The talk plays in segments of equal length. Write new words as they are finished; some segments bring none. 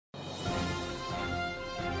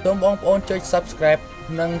សូមបងប្អូនចុច Subscribe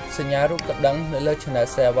និងសញ្ញារូបកណ្ដឹងនៅលើ Channel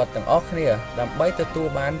សេវ៉ាត់ទាំងអស់គ្នាដើម្បីទទួល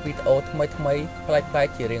បានវីដេអូថ្មីៗប្លែក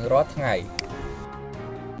ៗជារៀងរាល់ថ្ងៃ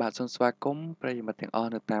បាទសូមស្វាគមន៍ប្រិយមិត្តទាំងអ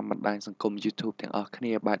ស់នៅតាមបណ្ដាញសង្គម YouTube ទាំងអស់គ្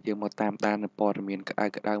នាបាទយើងមកតាមដាននៅព័ត៌មានក្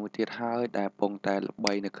តៅៗមួយទៀតហើយដែលកំពុងតែល្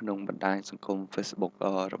បីនៅក្នុងបណ្ដាញសង្គម Facebook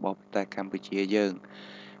របស់ប្រទេសកម្ពុជាយើង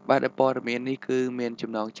បាទព័ត៌មាននេះគឺមាន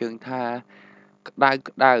ចំណងជើងថាក្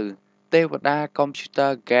តៅទេវតាកុំព្យូទ័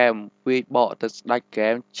រហ្គេមវាយបកទៅស្ដាច់ហ្គេ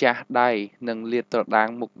មចាស់ដៃនិងលាតត្រដាង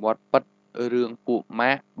មុខមាត់ពិតរឿងពួក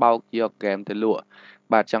ម៉ាក់បោកយកហ្គេមទៅលក់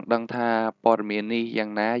បាទចង់ដឹងថាព័ត៌មាននេះយ៉ា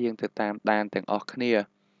ងណាយើងទៅតាមដានទាំងអស់គ្នា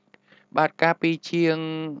បាទកាលពីជាង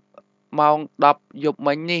ម៉ោង10យប់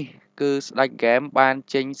មិញនេះគឺស្ដាច់ហ្គេមបាន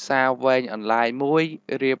ចេញសារវែងអនឡាញមួយ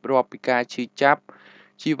រៀបរាប់ពីការឈឺចាប់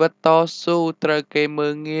ជីវិតតស៊ូត្រូវគេមើ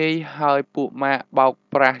លងាយហើយពួកម៉ាក់បោក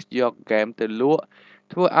ប្រាស់យកហ្គេមទៅលក់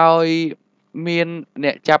ធ្វើឲ្យមានអ្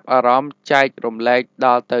នកចាប់អារម្មណ៍ចែករំលែកដ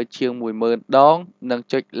ល់ទៅជាង 10000 ដងនិង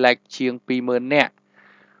ចុច like ជាង 20000 នាក់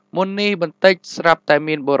មុននេះបន្តិចស្រាប់តែ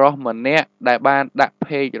មានបុរសម្នាក់ដែលបានដាក់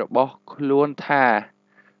page របស់ខ្លួនថា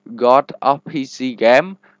God of PC Game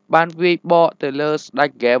បានវាយបកទៅលើស្ដេច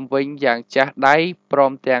game វិញយ៉ាងចាស់ដៃព្រ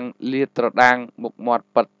មទាំងលាតត្រដាងមុខមាត់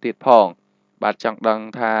ពិតទៀតផងបាទចង់ដឹង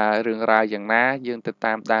ថារឿងរ៉ាវយ៉ាងណាយើងទៅ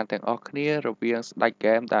តាមដានទាំងអស់គ្នារវាងស្ដេច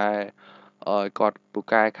game ដែលគាត់ពូ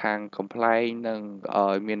កែខាង complain និង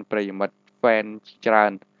មានប្រិយមិត្ត fan ច្រើ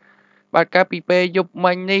នបាទកាលពីពេលយប់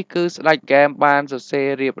មិញនេះគឺស្ដេច game បានសរសេរ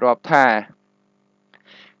រៀបរាប់ថា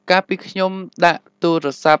កាលពីខ្ញុំដាក់ទូរ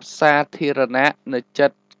ស័ព្ទសាធារណៈនៅចិ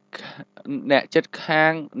ត្តអ្នកចិត្តខា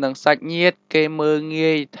ងនិងសាច់ញាតិគេមើល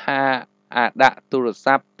ងាយថាដាក់ទូរ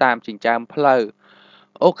ស័ព្ទតាមចិញ្ចើមផ្លូវ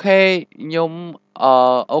អូខេខ្ញុំ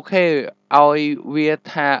អូខេឲ្យវា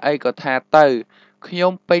ថាអីក៏ថាទៅខ្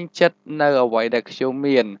ញុំពេញចិត្តនៅអ្វីដែលខ្ញុំ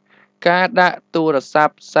មានការដាក់ទូរស័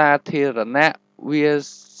ព្ទសាធារណៈវា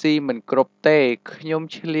ស៊ីមិនគ្រប់ទេខ្ញុំ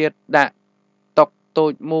ឆ្លៀតដាក់តុកតូ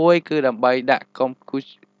ចមួយគឺដើម្បីដាក់កុំ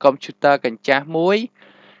ព្យូទ័រកញ្ចាស់មួយ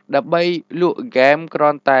ដើម្បីលក់ហ្គេមគ្រា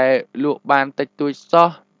ន់តែលក់បានតិចតួចសោះ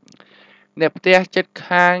អ្នកផ្ទះចិត្ត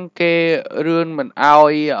ខាងគេរឿនមិនអោ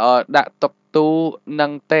យដាក់តុកទូនឹ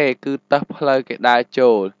ងទេគឺតើផ្លូវគេដើរ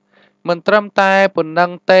ចូលមិនត្រឹមតែប៉ុណ្ណឹ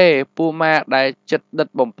ងទេពូម៉ាដែលចិត្តដិត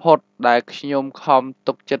បំផុតដែលខ្ញុំខំ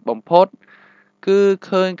ទុកចិត្តបំផុតគឺ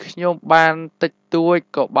ឃើញខ្ញុំបានតិចតួច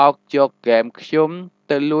ក៏បោកយកហ្គេមខ្ញុំ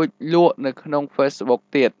ទៅលួចលក់នៅក្នុង Facebook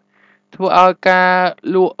ទៀតធ្វើឲ្យការ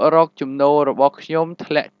លក់រកចំណូលរបស់ខ្ញុំ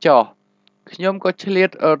ធ្លាក់ចុះខ្ញុំក៏ឆ្លៀត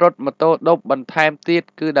រត់ម៉ូតូឌុបបន្ថែមទៀត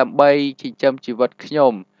គឺដើម្បីចិញ្ចឹមជីវិតខ្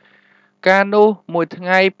ញុំការនោះមួយថ្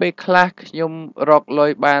ងៃពេលខ្លះខ្ញុំរកលុ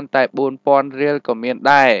យបានតែ 4000 រៀលក៏មាន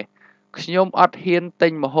ដែរខ្ញុំអត់ហ៊ានទិ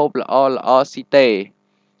ញម្ហូបល្អស៊ីទេ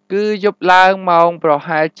គឺយប់ឡើងម៉ោងប្រ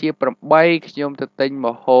ហែលជា 8ខ្ញុំទៅទិញ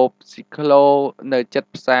ម្ហូបស៊ីក្លូនៅជិត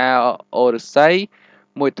ផ្សារអូរស័យ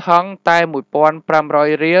មួយថង់តែ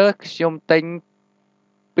 1500 រៀលខ្ញុំទិញ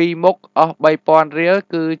ពីរមុខអស់ 3000 រៀល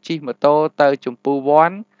គឺជិះម៉ូតូទៅចំពូវ័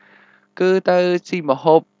នគឺទៅស៊ីម្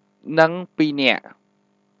ហូបនឹង2នាក់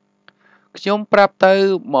ខ្ញុំប្រាប់ទៅ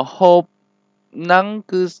ម្ហូបនឹង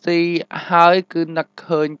គឺស៊ីហើយគឺនឹក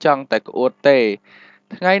ឃើញចង់តែក្អួតទេ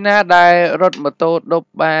ថ្ងៃណាដែលរត់ម៉ូតូឌុប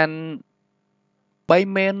បាន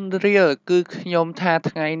30000 រៀលគឺខ្ញុំថា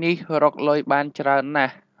ថ្ងៃនេះរកលុយបានច្រើនណា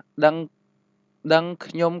ស់ដឹង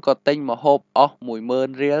ខ្ញុំក៏ទិញម្ហូបអស់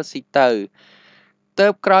 10000 រៀលស៊ីទៅ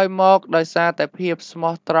ក្រោយមកដោយសារតែភាពស្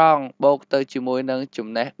មោះត្រង់បូកទៅជាមួយនឹងចំ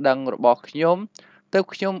ណេះដឹងរបស់ខ្ញុំទើប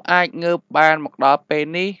ខ្ញុំអាចងើបបានមកដល់ពេល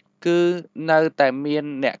នេះគឺនៅតែមាន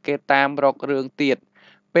អ្នកគេតាមរករឿងទៀត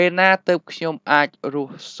ពេលណាទើបខ្ញុំអាចរ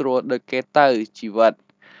ស់ស្រួលដូចគេទៅជីវិត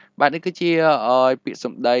បាទនេះគឺជាពាក្យស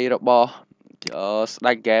ម្ដីរបស់ស្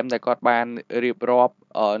ដេចហ្គេមដែលគាត់បានរៀបរាប់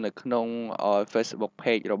នៅក្នុង Facebook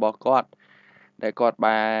page របស់គាត់ដែលគាត់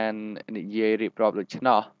បាននិយាយរៀបរាប់ដូច្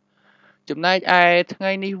នោះចំណែកឯថ្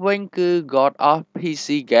ងៃនេះវិញគឺ God of PC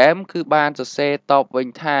Game គឺបានសរសេរតបវិញ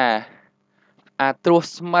ថាអាត្រួស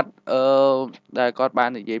ស្មិតដែលគាត់បាន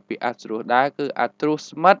និយាយពីអាត្រួសដែរគឺអាត្រួស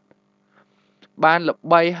ស្មិតបានល្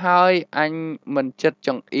បីហើយអញមិនចិត្តច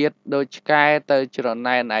ង្អៀតដូចឆ្កែទៅច្រ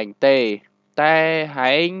ណែនឯងទេតែ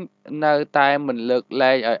ហែងនៅតែមិនលើក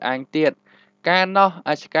លែងឲ្យអញទៀតកាលនោះ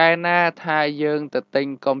អាឆ្កែណាថាយើងទៅទិញ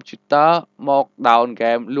កុំព្យូទ័រមកដោនហ្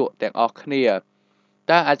គេមលក់ទាំងអស់គ្នា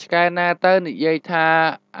តើអាឆ្កែណាទៅនិយាយថា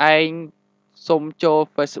ឯងសុំចូល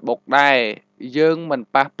Facebook ដែរយើងមិន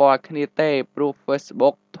ប៉ះពាល់គ្នាទេព្រោះ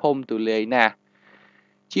Facebook ធំទូលាយណាស់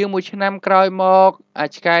ជាង1ឆ្នាំក្រោយមកអា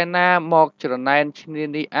ឆ្កែណាមកច្រណែនឈ្នា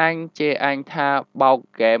នីសអញជេរអញថាបោក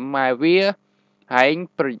ហ្គេមម៉ែវាហែង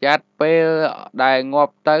ប្រយ័ត្នពេលដែលងា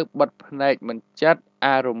ប់ទៅបិទភ្នែកមិនចិត្ត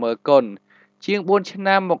អារមើគុណជាង4ឆ្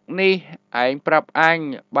នាំមកនេះ anh prap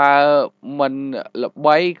anh ba mình lập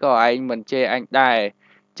bay có anh mình chê anh đài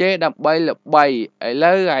chê đập bay lập bay ấy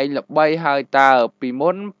lấy anh lập bay hơi tờ vì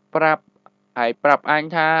muốn prap hãy prap anh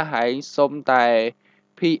tha hãy xôm tại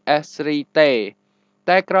PS3T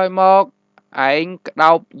tạiក្រោយមកឯងក្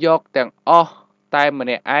តោបយកទាំងអស់តែម្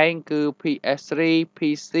នាក់ឯងគឺ PS3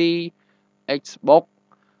 PC Xbox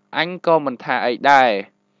អញក៏មិនថាអីដែរ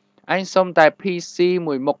អញសុំតែ PC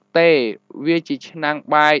មួយមុខទេវាជាឆ្នាំង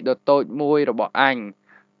បាយដ៏តូចមួយរបស់អញ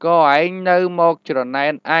ក៏ឯងនៅមកច្រណែ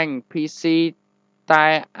នអញ PC តែ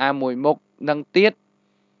អាមួយមុខនឹងទៀត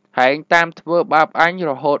ហែងតាមធ្វើបាបអញ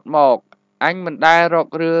រហូតមកអញមិនដែលរក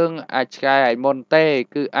រឿងអាឆ្កែឯមុនទេ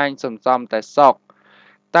គឺអញសន្សំតែសក់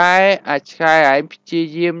តែអាឆ្កែឯងព្យា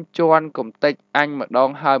យាមជន់កំទេចអញម្ដង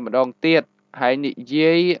ហើយម្ដងទៀតហើយនិ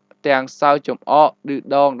យាយទាំងសើចចំអកឌឺ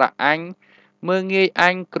ដងដាក់អញមើងងាយអ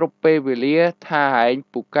ញគ្រប់ពេលវេលាថាឯង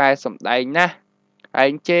ពូកែសំដែងណាស់ឯ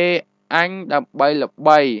ងជេរអញដើម្បីល្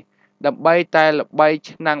បីតែល្បី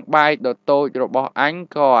ឆ្នាំងបាយដ៏តូចរបស់អញ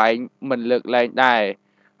ក៏ឯងមិនលើកលែងដែរ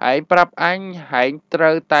ឯងប្រាប់អញឯងត្រូ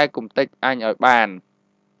វតែគំទេចអញឲ្យបាន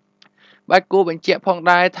បាទគួរបញ្ជាក់ផង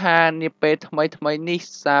ដែរថានាពេលថ្មីនេះ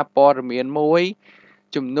សារព័ត៌មានមួយ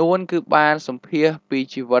ចំនួនគឺបានសម្ភាសពី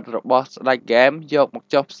ជីវិតរបស់ស្ដេចហ្គេមយកមក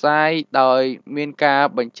ចុះផ្សាយដោយមានការ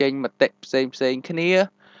បញ្ចេញមតិផ្សេងគ្នា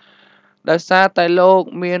ដោយសារតែលោក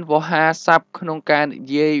មានវោហារស័ព្ទក្នុងការនិ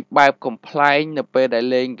យាយបែបកំ pl ែងនៅពេលដែល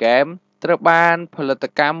លេងហ្គេមត្រូវបានផលិត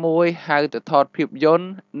កម្មមួយហៅទៅថតភាពយន្ត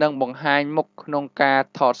និងបង្ហាញមុខក្នុងការ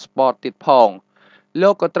ថត spot ទៀតផងលោ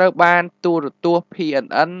កក៏ត្រូវបានទូរទស្សន៍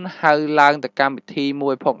PNN ហៅឡើងទៅកម្មវិធីមួ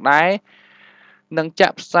យផងដែរនឹងចា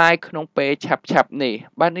ក់ផ្សាយក្នុងពេលឆាប់នេះ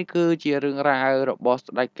បាទនេះគឺជារឿងរ៉ាវរបស់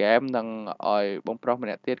ស្ដេចហ្គេមនិងឲ្យបងប្រុសម្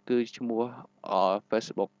នាក់ទៀតគឺឈ្មោះ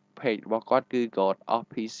Facebook page របស់គាត់គឺ God of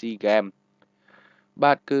PC Game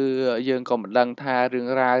បាទគឺយើងក៏មិនដឹងថារឿង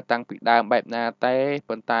រ៉ាវតាំងពីដើមបែបណាទេ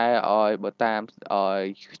ប៉ុន្តែឲ្យបើតាមឲ្យ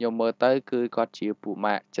ខ្ញុំមើលទៅគឺគាត់ជាពូ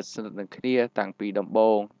ម៉ាក់ចិត្តស្និទ្ធនឹងគ្នាតាំងពីដំ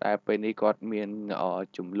បូងតែពេលនេះគាត់មាន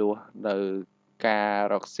ចំនួននៅការ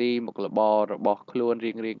រកស៊ីមុខរបររបស់ខ្លួន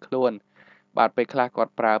រៀងខ្លួនបាទពេលខ្លះគា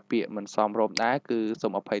ត់ប្រើពាក្យមិនសមរម្យដែរគឺសូ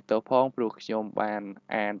មអភ័យទោសផងព្រោះខ្ញុំបាន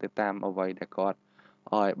អានទៅតាមអ្វីដែលគាត់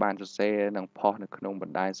ឲ្យបានសរសេរនិងផុសនៅក្នុងប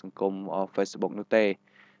ណ្ដាញសង្គម Facebook នោះទេ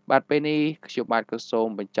បាទពេលនេះខ្ញុំបាទក៏សូម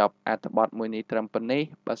បញ្ចប់អត្ថបទមួយនេះត្រឹមប៉ុណ្នេះ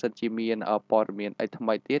បើសិនជាមានព័ត៌មានអីថ្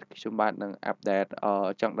មីទៀតខ្ញុំបាទនឹងអាប់ដេត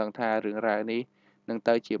ចង់ដឹងថារឿងរ៉ាវនេះនឹង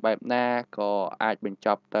ទៅជាបែបណាក៏អាចបញ្ច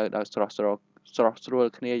ប់ទៅដោយស្រស់ស្រួល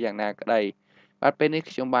គ្នាយ៉ាងណាក្តីបាទពេលនេះ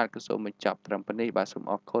ខ្ញុំបាទក៏សូមបញ្ចប់ត្រឹមប៉ុណ្នេះបាទសូម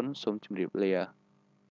អរគុណសូមជម្រាបលា